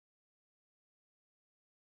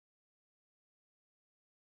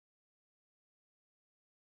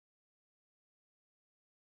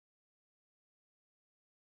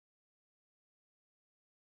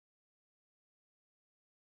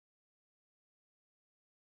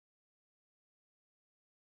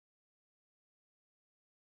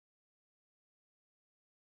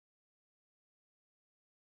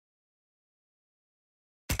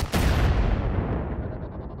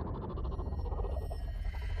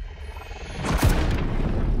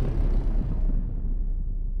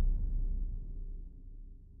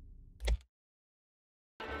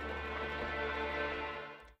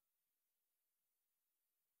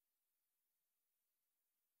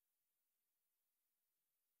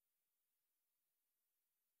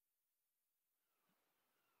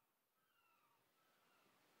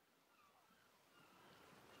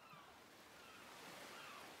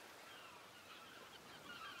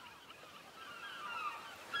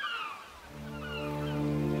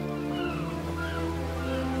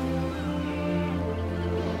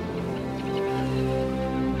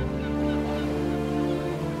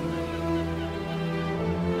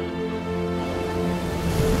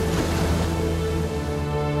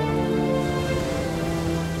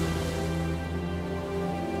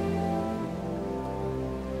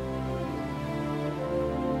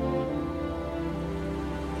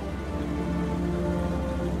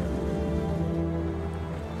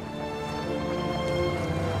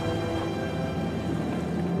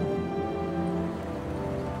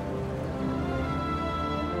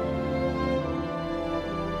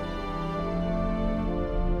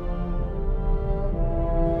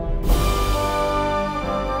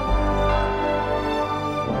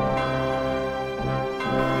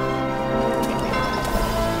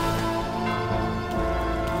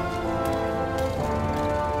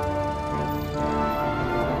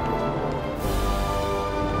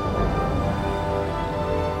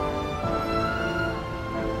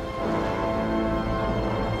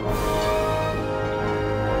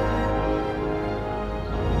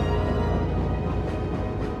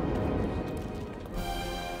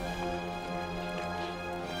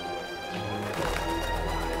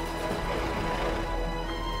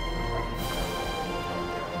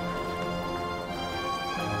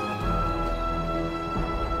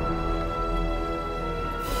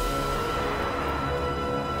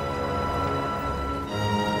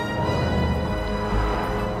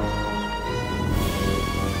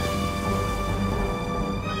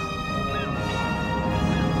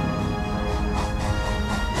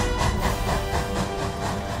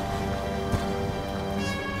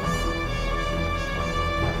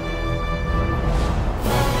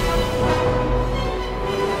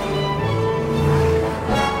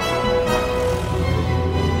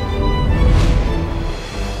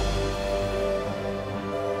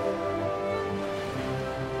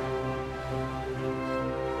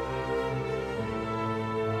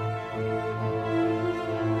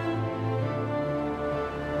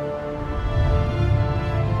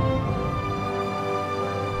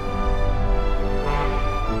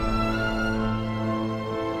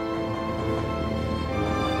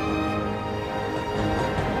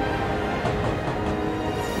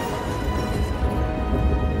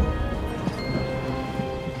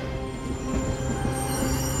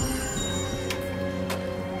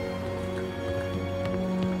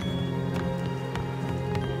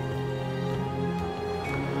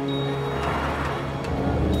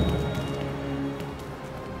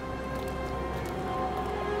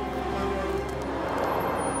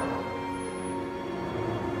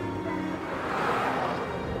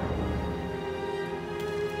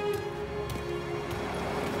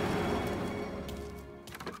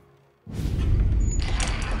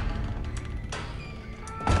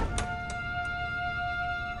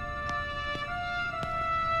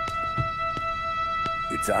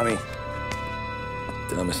Tommy.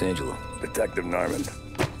 Thomas Angelo. Detective Norman.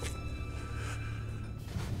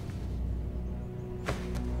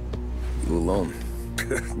 You alone?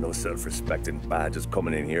 No self-respecting badges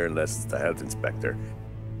coming in here unless it's the health inspector.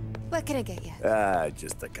 What can I get you?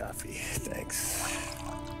 Just a coffee. Thanks.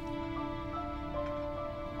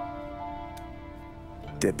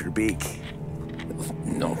 Dip your beak.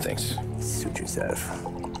 No, thanks. Suit yourself.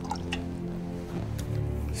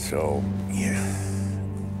 So, you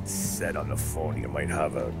said on the phone you might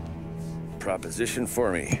have a proposition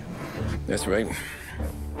for me. That's right.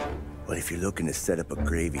 Well, if you're looking to set up a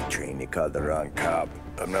gravy train, you called the wrong cop.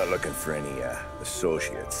 I'm not looking for any,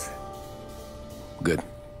 associates. Good.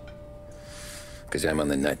 Because I'm on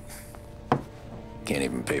the nut. Can't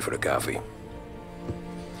even pay for the coffee.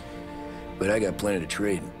 But I got plenty to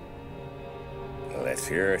trade. Well, let's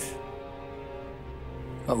hear it.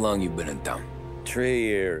 How long you been in town? 3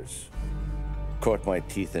 years. Caught my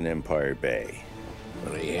teeth in Empire Bay.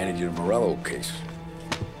 Well, they handed you the Morello case.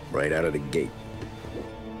 Right out of the gate.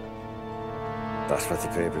 That's what the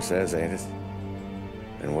paper says, ain't it?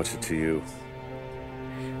 And what's it to you?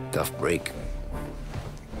 Tough break.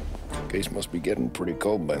 Case must be getting pretty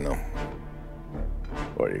cold by now.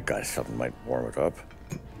 Or you got something might warm it up?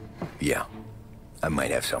 Yeah, I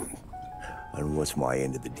might have something. And what's my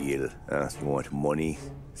end of the deal? You want money?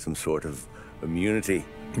 Some sort of immunity?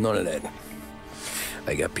 None of that.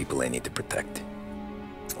 I got people I need to protect.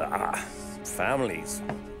 Families.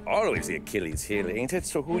 Always the Achilles heel, ain't it?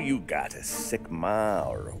 So who you got? A sick ma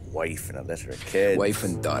or a wife and a litter of kids? Wife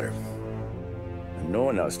and daughter. And no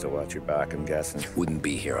one else to watch your back, I'm guessing. Wouldn't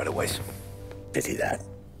be here otherwise. Pity that.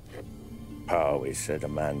 Pa always said a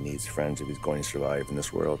man needs friends if he's going to survive in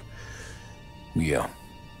this world. Yeah.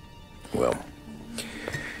 Well,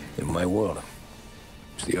 in my world,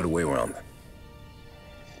 it's the other way around.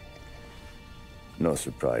 No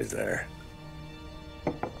surprise there.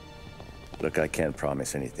 Look, I can't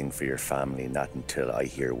promise anything for your family, not until I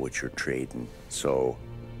hear what you're trading. So,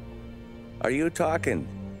 are you talking?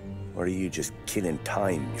 Or are you just killing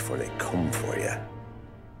time before they come for you?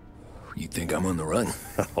 You think I'm on the run?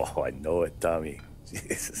 Oh, I know it, Tommy.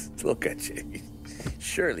 Jesus, look at you.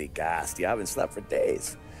 Surely gassed. You haven't slept for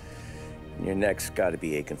days. And your neck's got to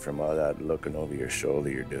be aching from all that looking over your shoulder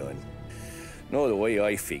you're doing. No, the way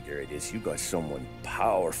I figure it is you got someone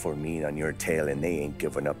powerful mean on your tail and they ain't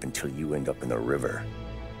giving up until you end up in the river.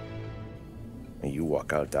 And you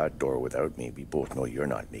walk out that door without me, we both know you're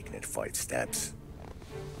not making it 5 steps.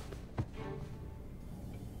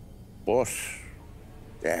 But,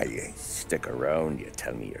 yeah, you stick around, you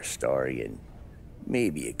tell me your story, and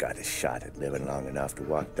maybe you got a shot at living long enough to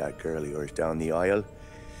walk that girl of yours down the aisle.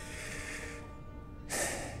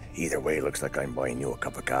 Either way, looks like I'm buying you a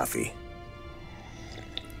cup of coffee.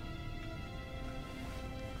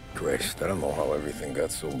 Christ, I don't know how everything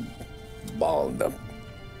got so balled up.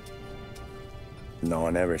 No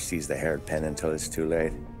one ever sees the haired pen until it's too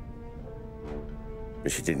late.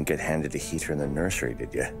 But you didn't get handed a heater in the nursery,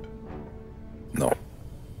 did you? No.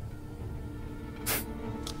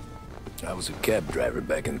 I was a cab driver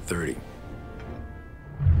back in '30.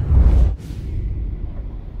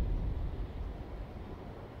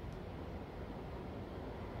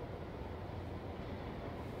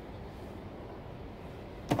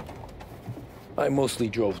 I mostly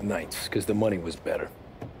drove nights, because the money was better.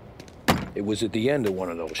 It was at the end of one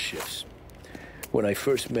of those shifts, when I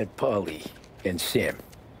first met Polly and Sam.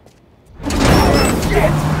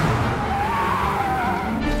 Shit!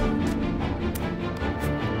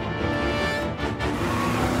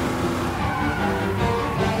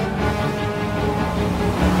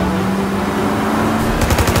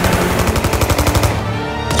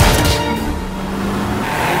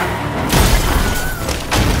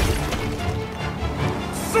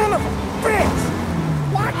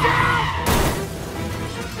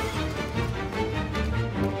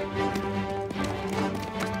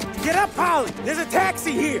 Get up, Polly! There's a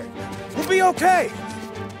taxi here! We'll be okay!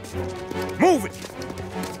 Move it!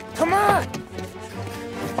 Come on!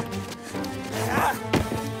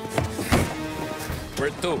 Where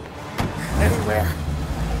to? Anywhere.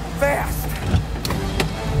 Fast!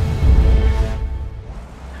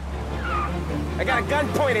 I got a gun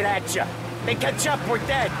pointed at you. They catch up, we're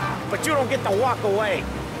dead. But you don't get to walk away.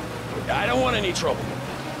 I don't want any trouble.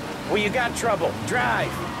 Well, you got trouble.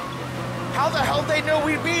 Drive. How the hell they knew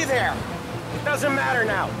we'd be there? Doesn't matter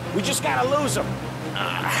now. We just gotta lose them.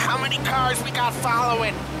 How many cars we got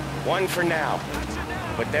following? One for now.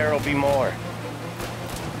 But there'll be more.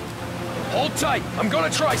 Hold tight. I'm gonna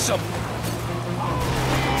try something.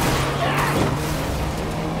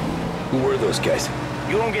 Who were those guys?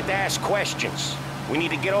 You don't get to ask questions. We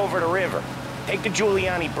need to get over the river. Take the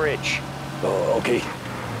Giuliani Bridge. Oh, okay.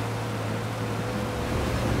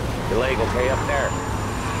 Your leg okay up there?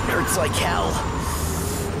 Hurts like hell.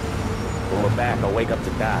 When we're back, I'll wake up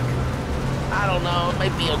the doc. I don't know, it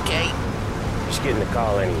might be okay. Just getting the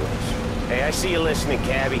call anyways. Hey, I see you listening,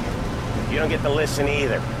 Cabby. You don't get to listen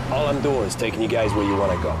either. All I'm doing is taking you guys where you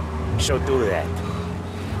want to go. So do that.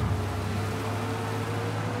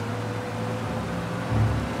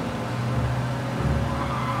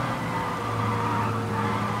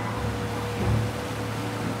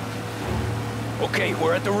 Okay,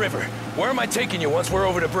 we're at the river. Where am I taking you once we're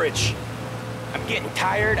over the bridge? I'm getting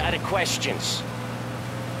tired of the questions.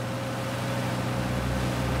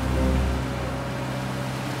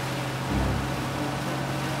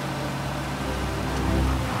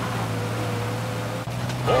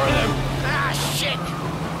 More of them. Ah, shit!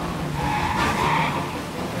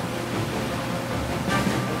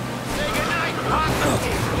 Say goodnight, Pop!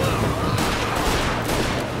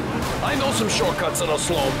 I know some shortcuts that'll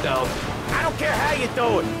slow them down. I don't care how you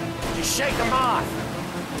do it. Just shake them off.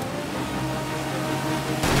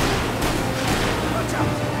 Watch out.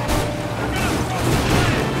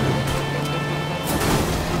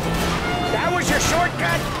 That was your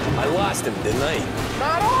shortcut? I lost him, didn't I?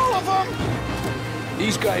 Not all of them.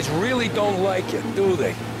 These guys really don't like you, do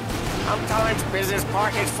they? Sometimes business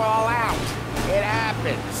partners fall out. It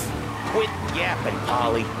happens. Quit yapping,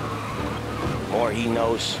 Polly. More he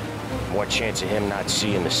knows, more chance of him not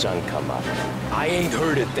seeing the sun come up. I ain't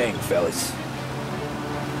heard a thing, fellas.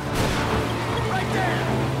 Right there!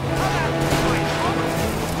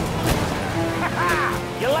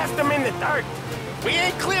 You left him in the dirt. We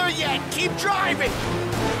ain't clear yet, keep driving!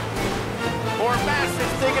 Poor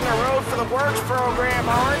bastards digging the road for the works program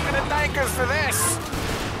aren't gonna thank us for this.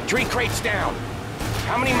 3 crates down.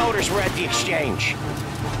 How many motors were at the exchange?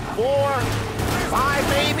 4, 5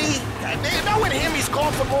 maybe? Knowing him, he's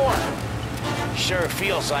called for more. Sure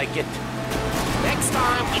feels like it. Next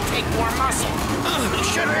time, we take more muscle. You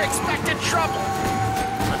should have expected trouble.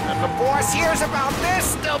 If the boss hears about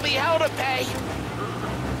this, there'll be hell to pay.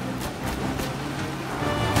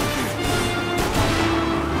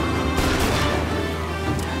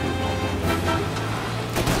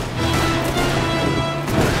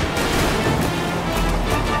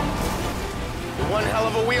 One hell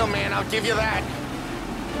of a wheel, man, I'll give you that.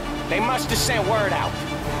 They must have sent word out.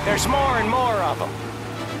 There's more and more of them.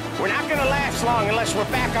 We're not gonna last long unless we're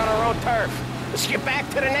back on our own turf. Let's get back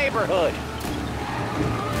to the neighborhood.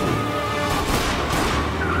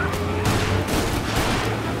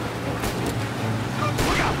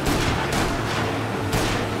 Look out!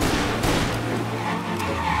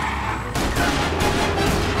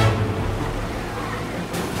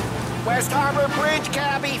 West Harbor Bridge,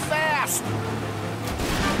 cabby, fast!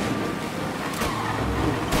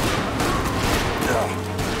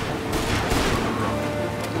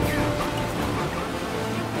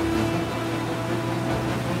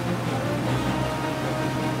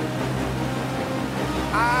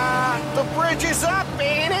 The bridge is up,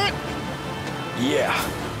 ain't it? Yeah.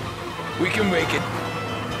 We can make it.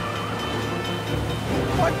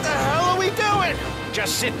 What the hell are we doing?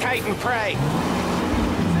 Just sit tight and pray.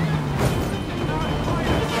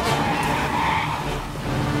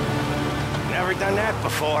 Never done that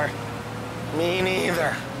before. Me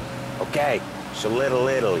neither. Okay, so Little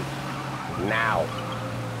Italy. Now.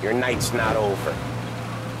 Your night's not over.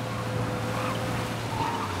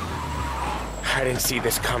 I didn't see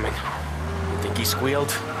this coming. You think he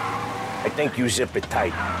squealed? I think you zip it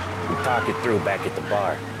tight. We talk it through back at the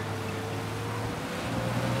bar.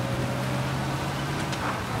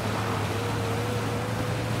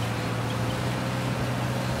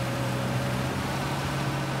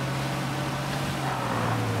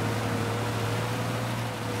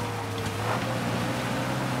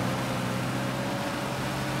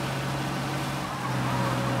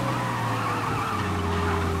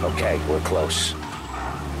 Okay, we're close.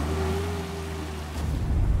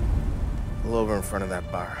 Pull over in front of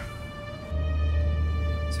that bar.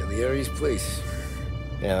 Salieri's place.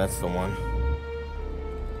 Yeah, that's the one.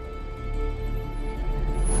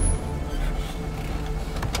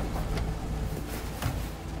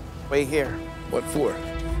 Wait here. What for?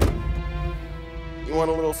 You want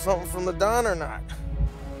a little something from the Don or not?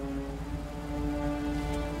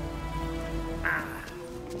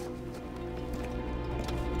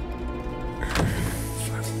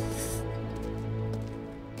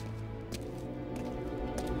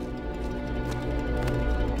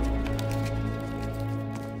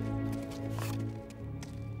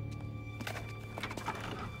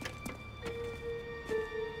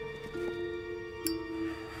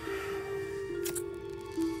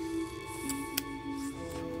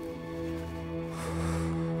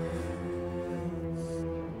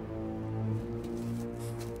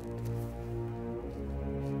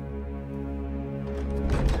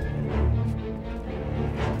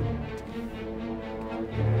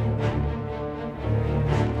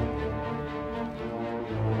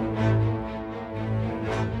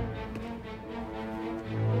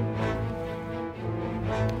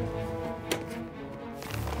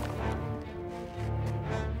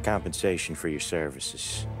 Compensation for your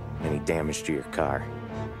services. Any damage to your car.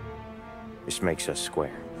 This makes us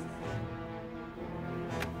square.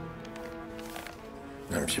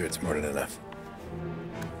 I'm sure it's more than enough.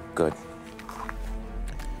 Good.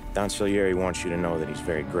 Don Salieri wants you to know that he's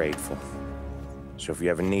very grateful. So if you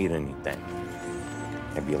ever need anything,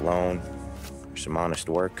 maybe a loan or some honest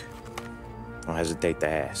work, don't hesitate to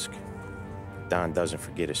ask. Don doesn't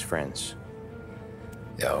forget his friends.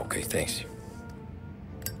 Yeah, okay, thanks.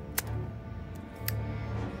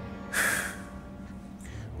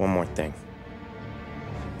 One more thing.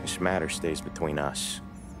 This matter stays between us.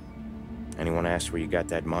 Anyone asks where you got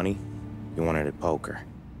that money, you won it at poker.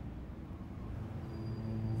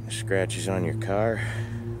 The scratches on your car,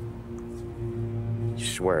 you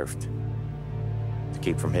swerved to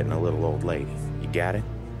keep from hitting a little old lady. You got it?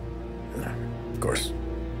 Of course.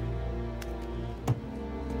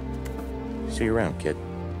 See you around, kid.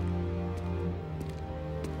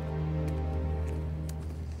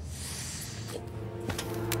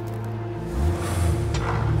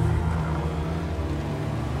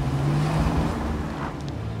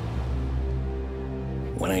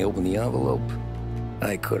 When I opened the envelope,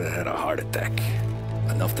 I could have had a heart attack.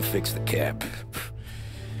 Enough to fix the cab.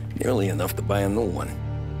 Nearly enough to buy a new one.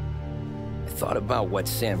 I thought about what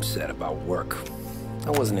Sam said about work.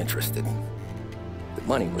 I wasn't interested. The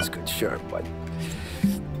money was good, sure, but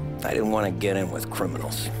I didn't want to get in with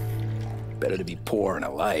criminals. Better to be poor and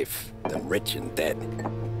alive than rich and dead.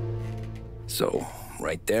 So,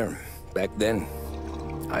 right there, back then,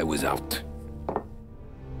 I was out.